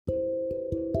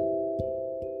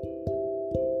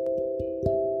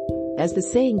As the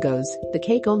saying goes, the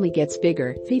cake only gets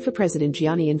bigger, FIFA President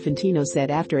Gianni Infantino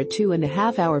said after a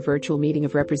 2.5-hour virtual meeting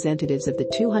of representatives of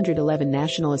the 211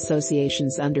 national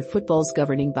associations under football's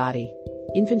governing body.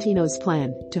 Infantino's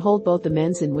plan, to hold both the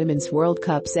men's and women's World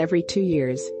Cups every 2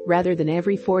 years, rather than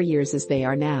every 4 years as they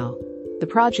are now. The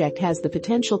project has the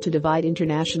potential to divide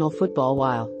international football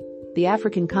while the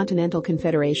African Continental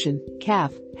Confederation,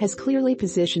 CAF, has clearly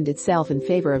positioned itself in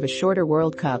favor of a shorter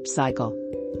World Cup cycle.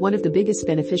 One of the biggest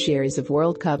beneficiaries of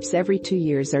World Cups every 2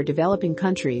 years are developing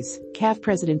countries, CAF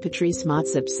President Patrice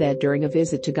Motsepe said during a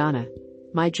visit to Ghana.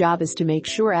 My job is to make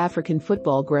sure African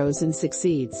football grows and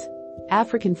succeeds.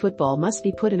 African football must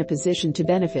be put in a position to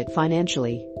benefit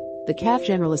financially. The CAF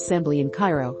General Assembly in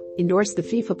Cairo endorsed the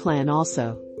FIFA plan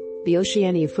also. The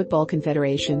Oceania Football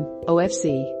Confederation,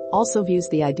 OFC, also views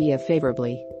the idea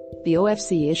favorably. The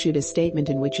OFC issued a statement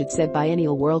in which it said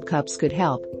biennial World Cups could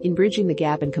help in bridging the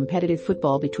gap in competitive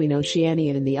football between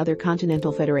Oceania and the other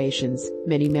continental federations.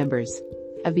 Many members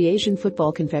of the Asian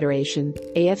Football Confederation,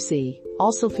 AFC,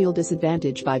 also feel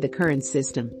disadvantaged by the current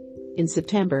system. In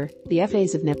September, the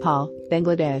FAs of Nepal,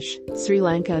 Bangladesh, Sri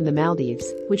Lanka and the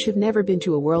Maldives, which have never been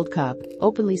to a World Cup,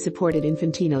 openly supported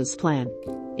Infantino's plan.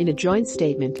 In a joint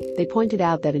statement, they pointed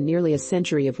out that in nearly a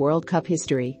century of World Cup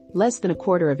history, less than a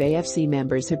quarter of AFC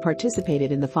members had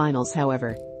participated in the finals.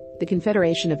 However, the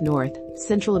Confederation of North,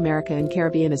 Central America and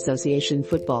Caribbean Association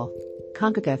Football,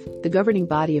 CONCACAF, the governing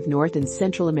body of North and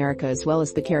Central America as well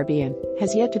as the Caribbean,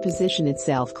 has yet to position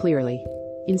itself clearly.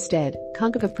 Instead,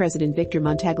 CONCACAF President Victor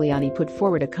Montagliani put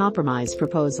forward a compromise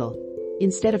proposal.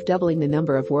 Instead of doubling the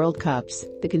number of World Cups,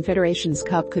 the Confederations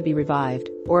Cup could be revived,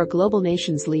 or a Global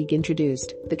Nations League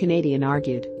introduced, the Canadian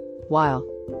argued. While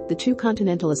the two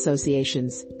continental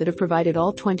associations that have provided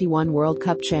all 21 World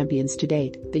Cup champions to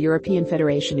date, the European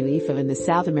Federation UEFA and the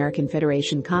South American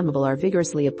Federation CONMEBOL, are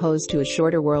vigorously opposed to a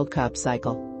shorter World Cup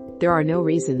cycle. There are no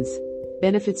reasons,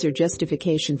 benefits or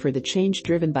justification for the change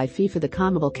driven by FIFA. The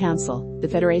CONMEBOL Council, the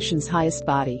federation's highest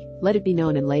body, let it be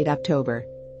known in late October.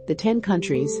 The 10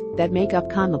 countries that make up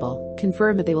CONMEBOL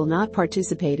confirm that they will not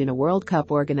participate in a World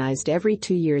Cup organized every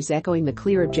 2 years, echoing the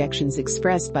clear objections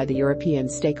expressed by the European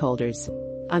stakeholders.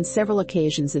 On several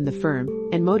occasions in the firm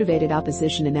and motivated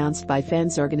opposition announced by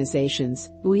fans' organizations,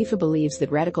 UEFA believes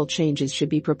that radical changes should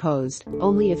be proposed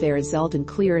only if they result in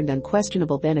clear and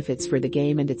unquestionable benefits for the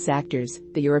game and its actors,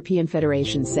 the European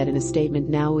Federation said in a statement.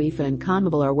 Now UEFA and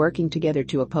CONMEBOL are working together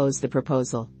to oppose the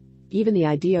proposal. Even the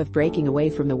idea of breaking away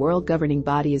from the world governing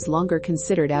body is longer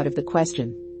considered out of the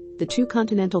question. The two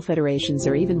continental federations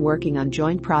are even working on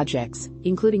joint projects,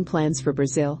 including plans for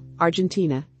Brazil,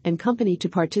 Argentina, and company to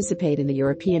participate in the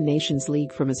European Nations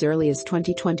League from as early as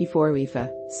 2024. UEFA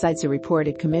cites a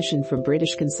report commissioned from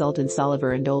British consultants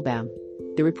Oliver and Olbaum.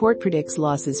 The report predicts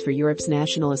losses for Europe's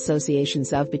national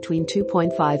associations of between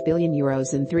 €2.5 billion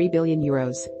and €3 billion,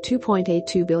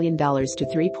 $2.82 billion to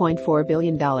 $3.4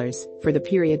 billion, for the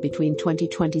period between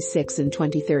 2026 and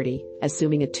 2030,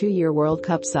 assuming a 2-year World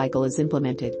Cup cycle is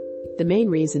implemented. The main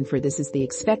reason for this is the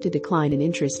expected decline in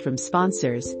interest from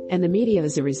sponsors and the media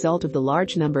as a result of the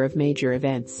large number of major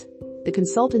events. The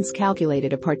consultants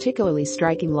calculated a particularly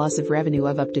striking loss of revenue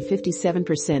of up to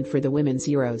 57% for the women's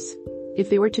Euros. If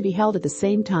they were to be held at the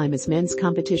same time as men's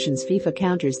competitions. FIFA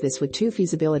counters this with 2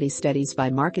 feasibility studies by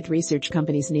market research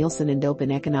companies Nielsen and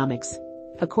Open Economics.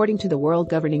 According to the world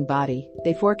governing body,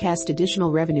 they forecast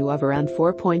additional revenue of around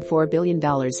 $4.4 billion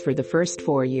for the first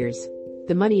 4 years.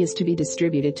 The money is to be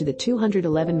distributed to the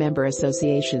 211 member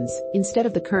associations. Instead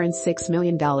of the current $6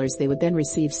 million, they would then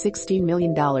receive $16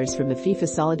 million from the FIFA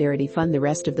Solidarity Fund. The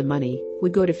rest of the money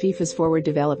would go to FIFA's Forward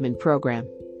Development Program,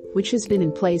 which has been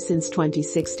in place since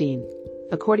 2016.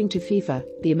 According to FIFA,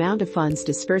 the amount of funds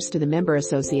dispersed to the member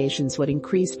associations would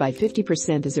increase by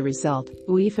 50% as a result.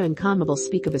 UEFA and CONMEBOL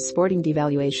speak of a sporting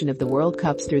devaluation of the World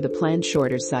Cups through the planned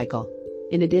shorter cycle.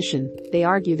 In addition, they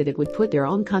argue that it would put their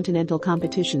own continental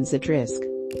competitions at risk.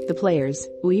 The players,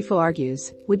 UEFA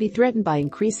argues, would be threatened by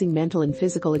increasing mental and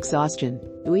physical exhaustion.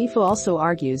 UEFA also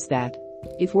argues that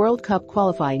if World Cup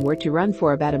qualifying were to run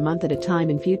for about a month at a time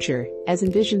in future, as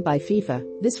envisioned by FIFA,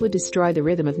 this would destroy the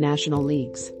rhythm of national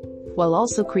leagues, while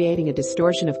also creating a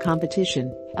distortion of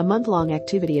competition. A month-long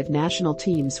activity of national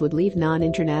teams would leave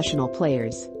non-international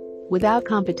players without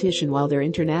competition while their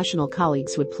international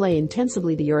colleagues would play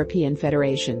intensively. The European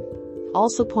Federation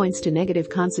also points to negative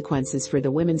consequences for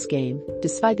the women's game,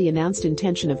 despite the announced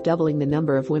intention of doubling the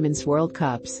number of women's World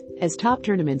Cups, as top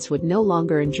tournaments would no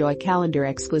longer enjoy calendar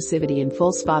exclusivity and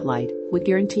full spotlight, with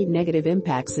guaranteed negative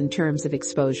impacts in terms of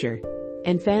exposure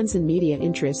and fans and media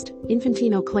interest.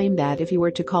 Infantino claimed that if he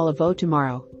were to call a vote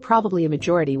tomorrow, probably a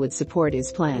majority would support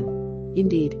his plan.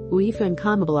 Indeed, UEFA and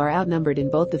CONMEBOL are outnumbered in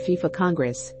both the FIFA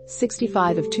Congress,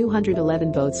 65 of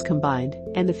 211 votes combined,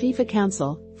 and the FIFA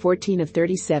Council, 14 of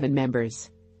 37 members.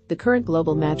 The current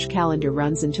global match calendar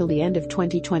runs until the end of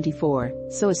 2024,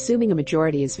 so assuming a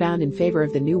majority is found in favor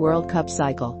of the new World Cup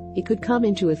cycle, it could come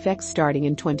into effect starting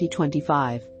in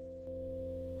 2025.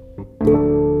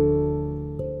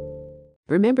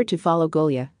 Remember to follow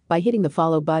Golia by hitting the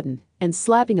follow button and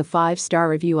slapping a 5-star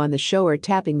review on the show or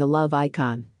tapping the love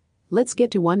icon. Let's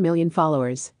get to 1 million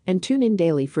followers and tune in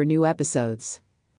daily for new episodes.